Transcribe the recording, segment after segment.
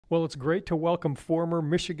Well, it's great to welcome former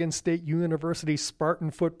Michigan State University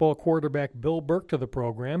Spartan football quarterback Bill Burke to the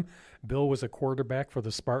program. Bill was a quarterback for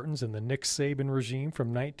the Spartans in the Nick Saban regime from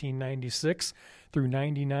 1996 through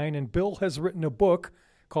 99, and Bill has written a book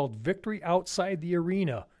called Victory Outside the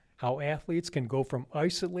Arena, How Athletes Can Go From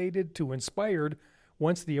Isolated to Inspired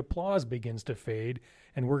Once the Applause Begins to Fade,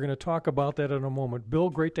 and we're going to talk about that in a moment. Bill,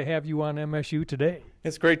 great to have you on MSU Today.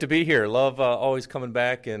 It's great to be here. Love always coming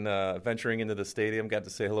back and venturing into the stadium. Got to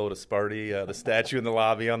say hello to Sparty, the statue in the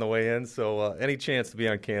lobby on the way in. So any chance to be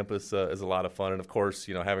on campus is a lot of fun. And, of course,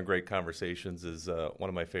 having great conversations is one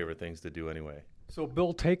of my favorite things to do anyway. So,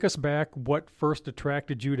 Bill, take us back. What first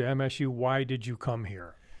attracted you to MSU? Why did you come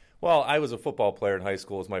here? Well, I was a football player in high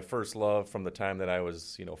school. It was my first love from the time that I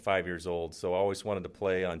was, 5 years old. So I always wanted to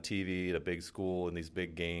play on TV at a big school in these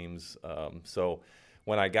big games. So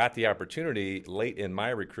when I got the opportunity late in my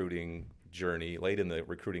recruiting journey, late in the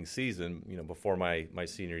recruiting season, before my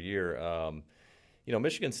senior year,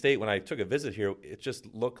 Michigan State, when I took a visit here, it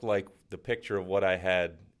just looked like the picture of what I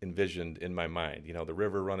had envisioned in my mind. The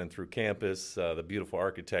river running through campus, the beautiful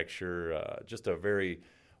architecture, just a very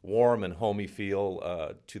warm and homey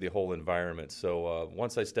feel to the whole environment. So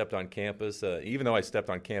once I stepped on campus, even though I stepped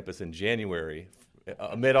on campus in January,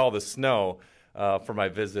 amid all the snow for my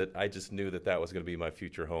visit, I just knew that was going to be my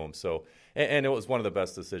future home. So, and it was one of the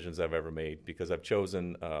best decisions I've ever made because I've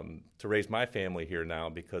chosen to raise my family here now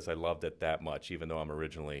because I loved it that much, even though I'm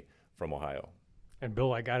originally from Ohio. And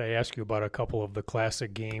Bill, I got to ask you about a couple of the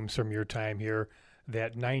classic games from your time here.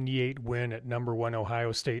 That 98 win at number 1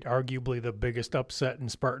 Ohio State, arguably the biggest upset in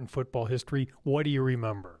Spartan football history. What do you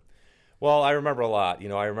remember? Well, I remember a lot.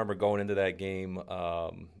 I remember going into that game,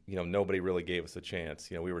 nobody really gave us a chance.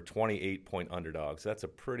 We were 28-point underdogs. That's a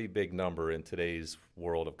pretty big number in today's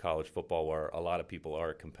world of college football where a lot of people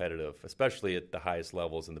are competitive, especially at the highest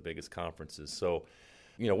levels in the biggest conferences. So,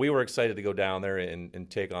 we were excited to go down there and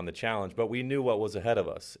take on the challenge, but we knew what was ahead of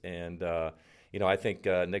us. And, I think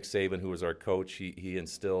Nick Saban, who was our coach, he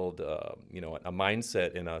instilled, a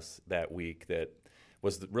mindset in us that week that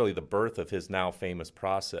was really the birth of his now famous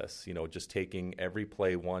process, just taking every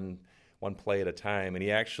play one play at a time. And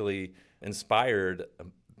he actually inspired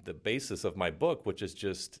the basis of my book, which is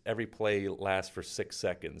just every play lasts for 6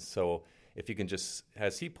 seconds. So if you can just,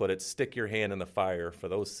 as he put it, stick your hand in the fire for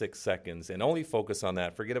those 6 seconds and only focus on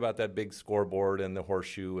that. Forget about that big scoreboard and the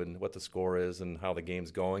horseshoe and what the score is and how the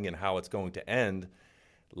game's going and how it's going to end.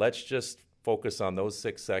 Let's just focus on those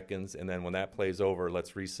 6 seconds, and then when that play's over,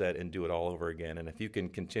 let's reset and do it all over again. And if you can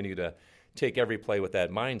continue to take every play with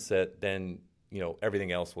that mindset, then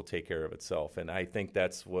everything else will take care of itself. And I think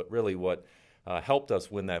that's what helped us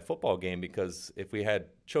win that football game, because if we had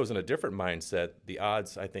chosen a different mindset, the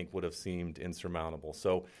odds, I think, would have seemed insurmountable.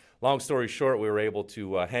 So long story short, we were able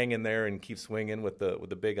to hang in there and keep swinging with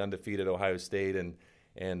the big undefeated Ohio State.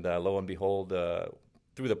 And lo and behold,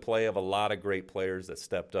 through the play of a lot of great players that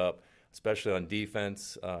stepped up, especially on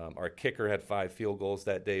defense. Our kicker had 5 field goals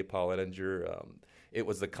that day, Paul Ettinger. It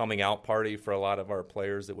was the coming out party for a lot of our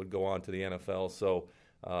players that would go on to the NFL. So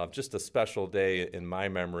just a special day in my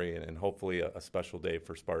memory, and hopefully a special day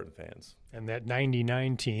for Spartan fans. And that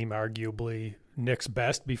 99 team, arguably Nick's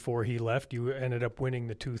best before he left, you ended up winning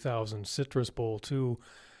the 2000 Citrus Bowl too.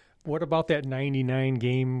 What about that 99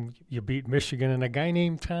 game you beat Michigan and a guy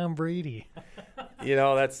named Tom Brady?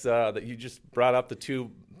 That's that you just brought up the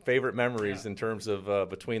two favorite memories in terms of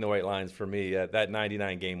between the white lines for me. That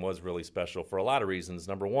 99 game was really special for a lot of reasons.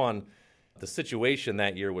 Number one, the situation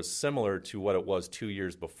that year was similar to what it was 2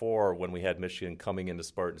 years before when we had Michigan coming into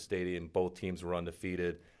Spartan Stadium. Both teams were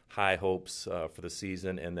undefeated, high hopes for the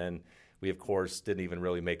season, and then we, of course, didn't even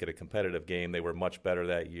really make it a competitive game. They were much better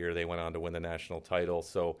that year. They went on to win the national title.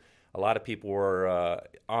 So a lot of people were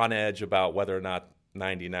on edge about whether or not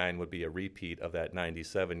 99 would be a repeat of that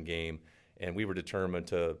 97 game, and we were determined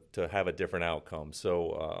to have a different outcome.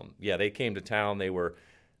 So, they came to town. They were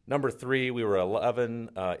number 3. We were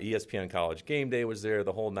 11. ESPN College Game Day was there,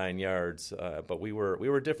 the whole 9 yards. But we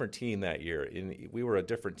were a different team that year. We were a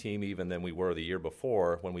different team even than we were the year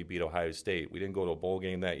before when we beat Ohio State. We didn't go to a bowl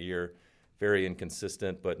game that year. Very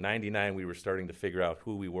inconsistent. But 99, we were starting to figure out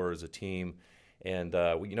who we were as a team. And,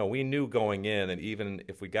 we knew going in, and even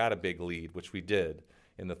if we got a big lead, which we did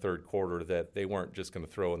in the third quarter, that they weren't just going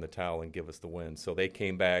to throw in the towel and give us the win. So they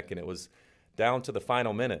came back, and it was down to the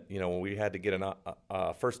final minute, when we had to get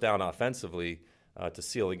a first down offensively to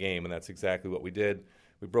seal the game, and that's exactly what we did.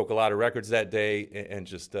 We broke a lot of records that day, and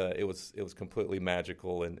just it was completely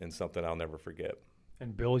magical and something I'll never forget.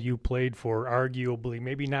 And Bill, you played for arguably,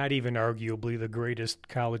 maybe not even arguably, the greatest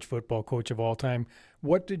college football coach of all time.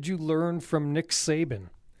 What did you learn from Nick Saban?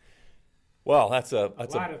 Well, that's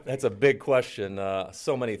a big question.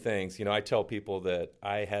 So many things. You know, I tell people that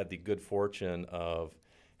I had the good fortune of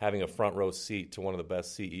having a front row seat to one of the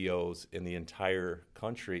best CEOs in the entire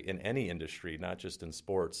country in any industry, not just in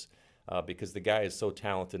sports, because the guy is so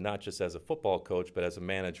talented, not just as a football coach, but as a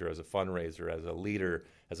manager, as a fundraiser, as a leader,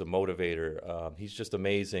 as a motivator. He's just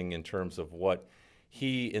amazing in terms of what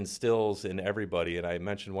he instills in everybody. And I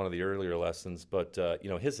mentioned one of the earlier lessons, but you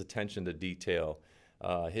know, his attention to detail,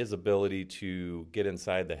 his ability to get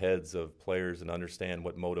inside the heads of players and understand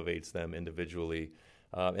what motivates them individually.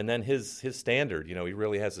 And then his standard, you know, he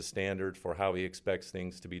really has a standard for how he expects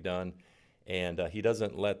things to be done. And he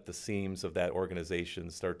doesn't let the seams of that organization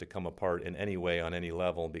start to come apart in any way on any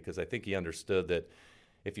level, because I think he understood that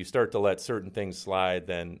if you start to let certain things slide,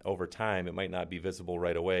 then over time, it might not be visible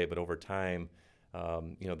right away, but over time,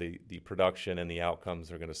 you know, the production and the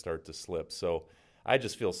outcomes are going to start to slip. So I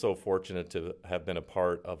just feel so fortunate to have been a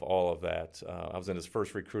part of all of that. I was in his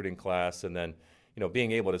first recruiting class, and then, you know,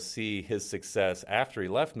 being able to see his success after he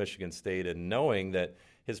left Michigan State and knowing that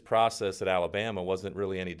his process at Alabama wasn't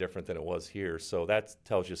really any different than it was here. So that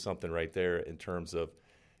tells you something right there in terms of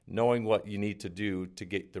knowing what you need to do to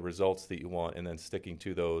get the results that you want and then sticking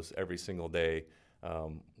to those every single day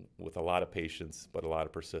with a lot of patience but a lot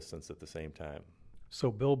of persistence at the same time.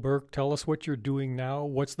 So, Bill Burke, tell us what you're doing now.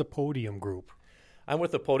 What's the Podium Group? I'm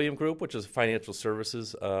with the Podium Group, which is a financial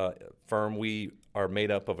services firm. We are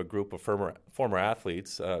made up of a group of former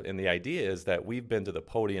athletes, and the idea is that we've been to the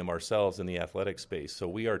podium ourselves in the athletic space. So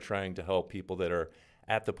we are trying to help people that are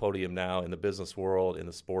at the podium now in the business world, in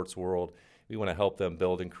the sports world. We want to help them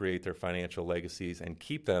build and create their financial legacies and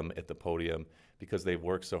keep them at the podium because they've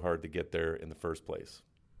worked so hard to get there in the first place.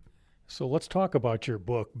 So let's talk about your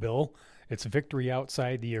book, Bill. It's Victory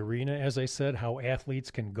Outside the Arena, as I said, how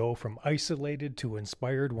athletes can go from isolated to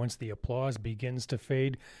inspired once the applause begins to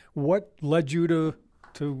fade. What led you to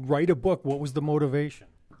write a book? What was the motivation?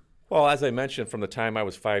 Well, as I mentioned, from the time I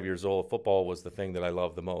was 5 years old, football was the thing that I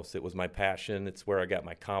loved the most. It was my passion. It's where I got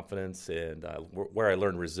my confidence and where I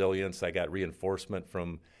learned resilience. I got reinforcement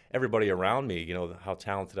from everybody around me, you know, how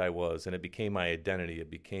talented I was, and it became my identity. It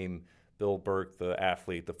became Bill Burke, the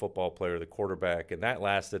athlete, the football player, the quarterback, and that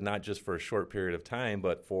lasted not just for a short period of time,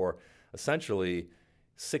 but for essentially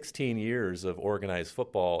 16 years of organized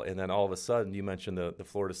football. And then all of a sudden, you mentioned the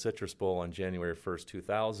Florida Citrus Bowl on January 1st,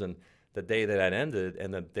 2000, the day that ended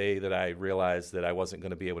and the day that I realized that I wasn't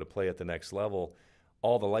going to be able to play at the next level,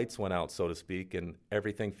 all the lights went out, so to speak, and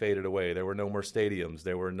everything faded away. There were no more stadiums.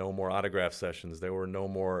 There were no more autograph sessions. There were no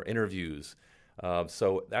more interviews.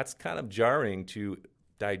 So that's kind of jarring to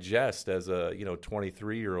digest as a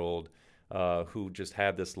 23-year-old who just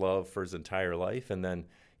had this love for his entire life, and then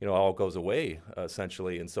all goes away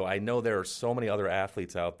essentially. And so I know there are so many other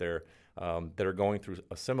athletes out there that are going through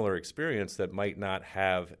a similar experience that might not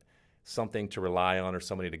have something to rely on or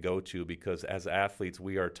somebody to go to, because as athletes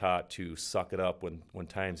we are taught to suck it up when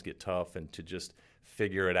times get tough and to just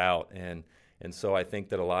figure it out. And so I think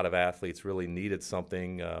that a lot of athletes really needed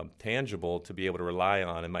something tangible to be able to rely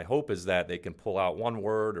on. And my hope is that they can pull out one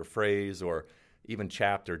word or phrase or even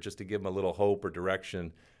chapter just to give them a little hope or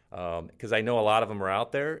direction. Because I know a lot of them are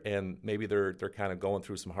out there and maybe they're kind of going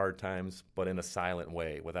through some hard times, but in a silent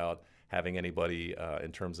way without having anybody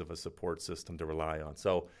in terms of a support system to rely on.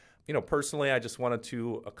 So, personally, I just wanted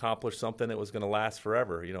to accomplish something that was going to last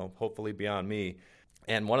forever, hopefully beyond me.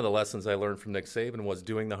 And one of the lessons I learned from Nick Saban was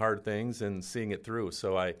doing the hard things and seeing it through.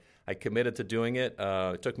 So I committed to doing it.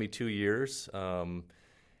 It took me 2 years.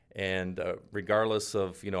 And regardless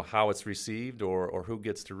of, how it's received or who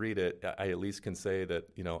gets to read it, I at least can say that,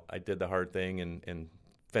 I did the hard thing and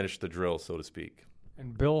finished the drill, so to speak.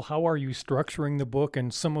 And Bill, how are you structuring the book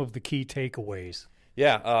and some of the key takeaways?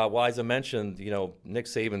 Yeah, well, as I mentioned, Nick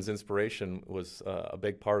Saban's inspiration was a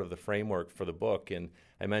big part of the framework for the book. And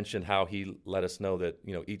I mentioned how he let us know that,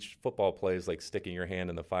 each football play is like sticking your hand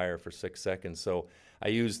in the fire for 6 seconds. So I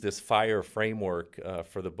used this FIRE framework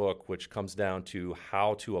for the book, which comes down to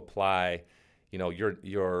how to apply,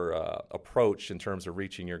 your approach in terms of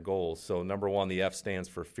reaching your goals. So number one, the F stands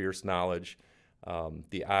for fierce knowledge.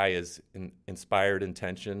 The I is inspired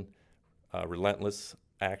intention, relentless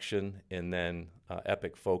action, and then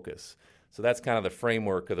epic focus. So that's kind of the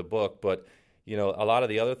framework of the book. But a lot of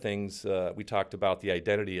the other things, we talked about the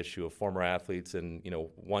identity issue of former athletes and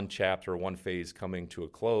one chapter, one phase coming to a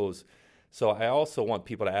close. So I also want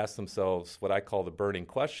people to ask themselves what I call the burning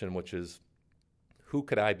question, which is, who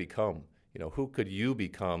could I become? Who could you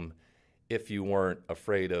become if you weren't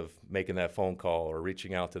afraid of making that phone call or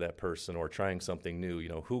reaching out to that person or trying something new?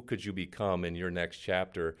 Who could you become in your next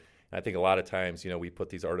chapter? And I think a lot of times, we put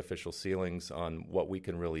these artificial ceilings on what we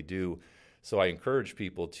can really do. So I encourage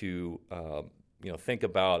people to think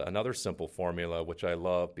about another simple formula, which I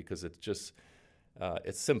love because it's just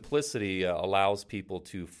its simplicity allows people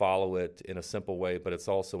to follow it in a simple way, but it's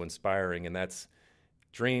also inspiring, and that's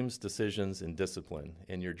dreams, decisions, and discipline.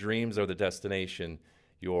 And your dreams are the destination,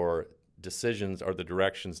 your decisions are the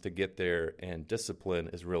directions to get there, and discipline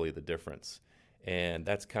is really the difference. And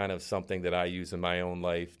that's kind of something that I use in my own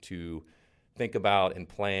life to think about and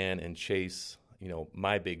plan and chase,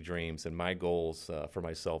 my big dreams and my goals for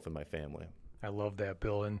myself and my family. I love that,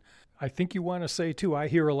 Bill. And I think you want to say, too, I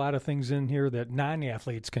hear a lot of things in here that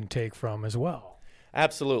non-athletes can take from as well.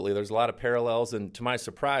 Absolutely. There's a lot of parallels. And to my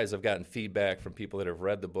surprise, I've gotten feedback from people that have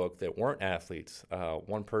read the book that weren't athletes.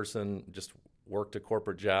 One person just worked a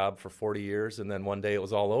corporate job for 40 years, and then one day it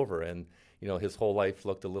was all over. And, his whole life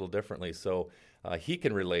looked a little differently. So he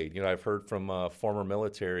can relate. I've heard from former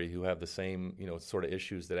military who have the same, sort of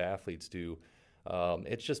issues that athletes do.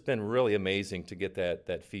 It's just been really amazing to get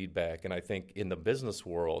that feedback. And I think in the business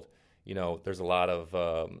world, there's a lot of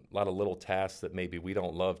little tasks that maybe we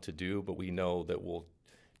don't love to do, but we know that will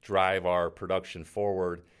drive our production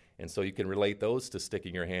forward. And so you can relate those to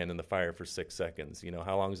sticking your hand in the fire for 6 seconds.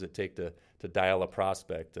 How long does it take to dial a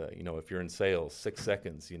prospect? If you're in sales, 6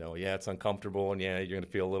 seconds. Yeah, it's uncomfortable, and yeah, you're going to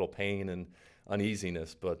feel a little pain and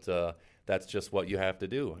uneasiness, but that's just what you have to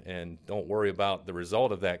do. And don't worry about the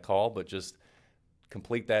result of that call, but just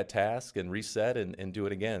complete that task and reset and do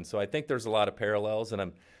it again. So I think there's a lot of parallels,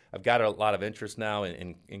 and I've got a lot of interest now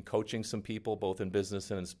in coaching some people, both in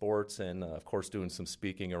business and in sports, and of course doing some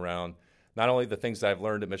speaking around not only the things I've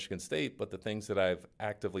learned at Michigan State, but the things that I've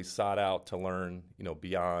actively sought out to learn,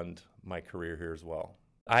 beyond my career here as well.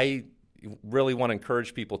 I really want to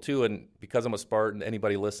encourage people too, and because I'm a Spartan,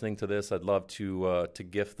 anybody listening to this, I'd love to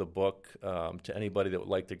gift the book to anybody that would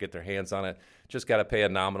like to get their hands on it. Just got to pay a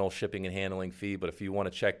nominal shipping and handling fee, but if you want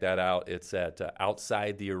to check that out, it's at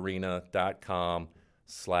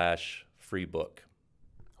outsidethearena.com/free book.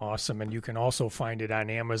 Awesome, and you can also find it on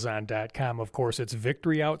Amazon.com. Of course, it's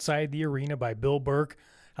Victory Outside the Arena by Bill Burke,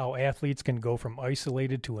 how athletes can go from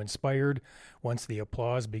isolated to inspired once the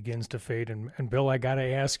applause begins to fade. And Bill, I got to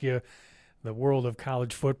ask you, the world of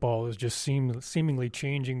college football is just seemingly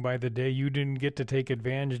changing by the day. You didn't get to take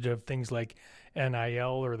advantage of things like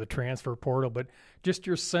NIL or the transfer portal, but just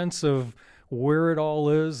your sense of where it all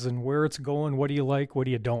is and where it's going. What do you like? What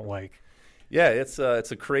do you don't like? Yeah, it's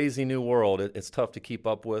a crazy new world. It's tough to keep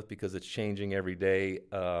up with because it's changing every day.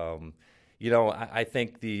 I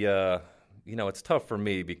think it's tough for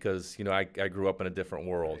me because I grew up in a different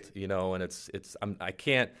world. And I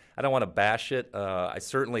don't want to bash it. I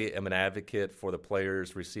certainly am an advocate for the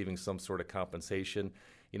players receiving some sort of compensation.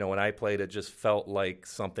 When I played, it just felt like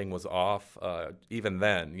something was off. Even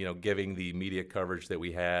then, giving the media coverage that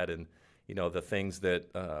we had and the things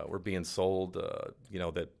that were being sold,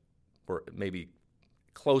 that were maybe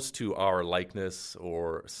close to our likeness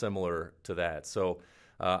or similar to that. So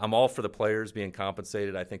I'm all for the players being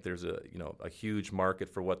compensated. I think there's a huge market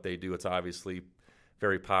for what they do. It's obviously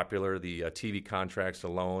very popular. The TV contracts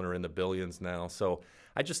alone are in the billions now. So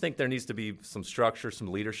I just think there needs to be some structure,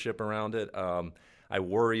 some leadership around it. I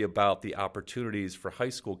worry about the opportunities for high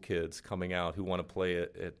school kids coming out who want to play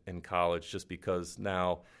it in college just because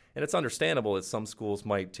now – and it's understandable that some schools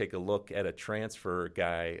might take a look at a transfer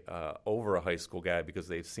guy over a high school guy because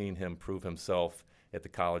they've seen him prove himself at the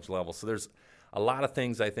college level. So there's a lot of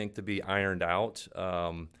things I think to be ironed out,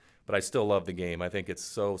 but I still love the game. I think it's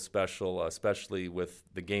so special, especially with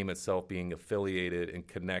the game itself being affiliated and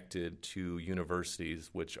connected to universities,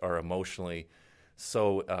 which are emotionally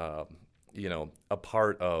so, a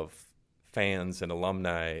part of fans and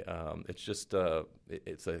alumni. It's just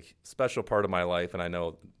it's a special part of my life, and I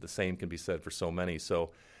know the same can be said for so many.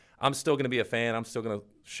 So I'm still going to be a fan. I'm still going to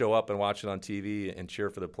show up and watch it on TV and cheer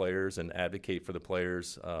for the players and advocate for the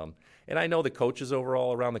players. And I know the coaches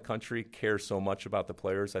overall around the country care so much about the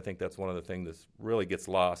players. I think that's one of the things that really gets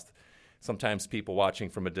lost. Sometimes people watching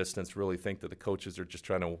from a distance really think that the coaches are just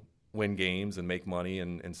trying to win games and make money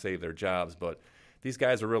and save their jobs, but these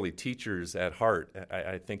guys are really teachers at heart.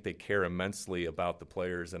 I think they care immensely about the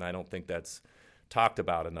players, and I don't think that's talked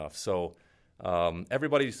about enough. So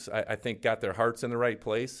everybody's, I think, got their hearts in the right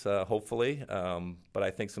place, hopefully. But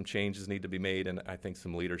I think some changes need to be made, and I think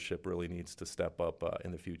some leadership really needs to step up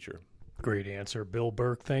in the future. Great answer. Bill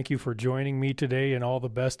Burke, thank you for joining me today, and all the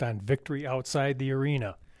best on Victory Outside the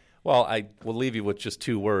Arena. Well, I will leave you with just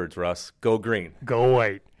 2 words, Russ. Go green. Go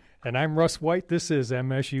white. And I'm Russ White. This is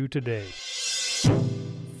MSU Today.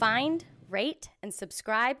 Find, rate, and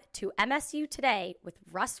subscribe to MSU Today with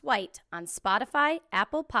Russ White on Spotify,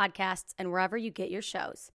 Apple Podcasts, and wherever you get your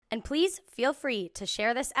shows. And please feel free to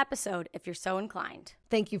share this episode if you're so inclined.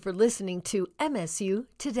 Thank you for listening to MSU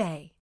Today.